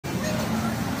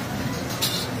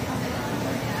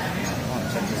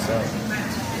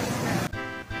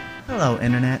Hello,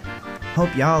 Internet.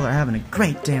 Hope y'all are having a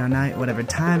great day or night, whatever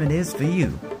time it is for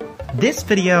you. This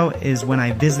video is when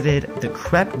I visited the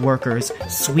Crepe Workers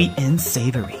Sweet and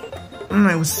Savory.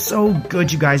 It was so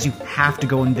good, you guys. You have to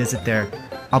go and visit there.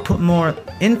 I'll put more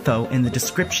info in the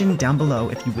description down below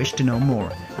if you wish to know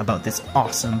more about this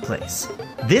awesome place.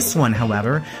 This one,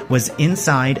 however, was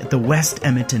inside the West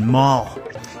Edmonton Mall.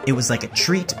 It was like a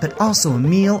treat, but also a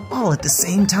meal all at the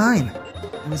same time.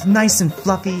 It was nice and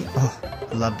fluffy. Oh,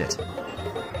 I loved it.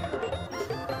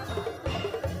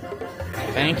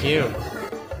 Thank you.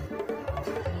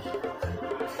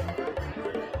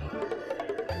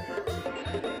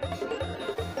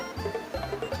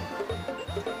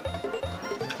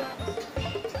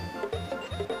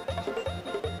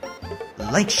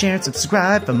 Like, share, and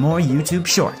subscribe for more YouTube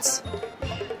shorts.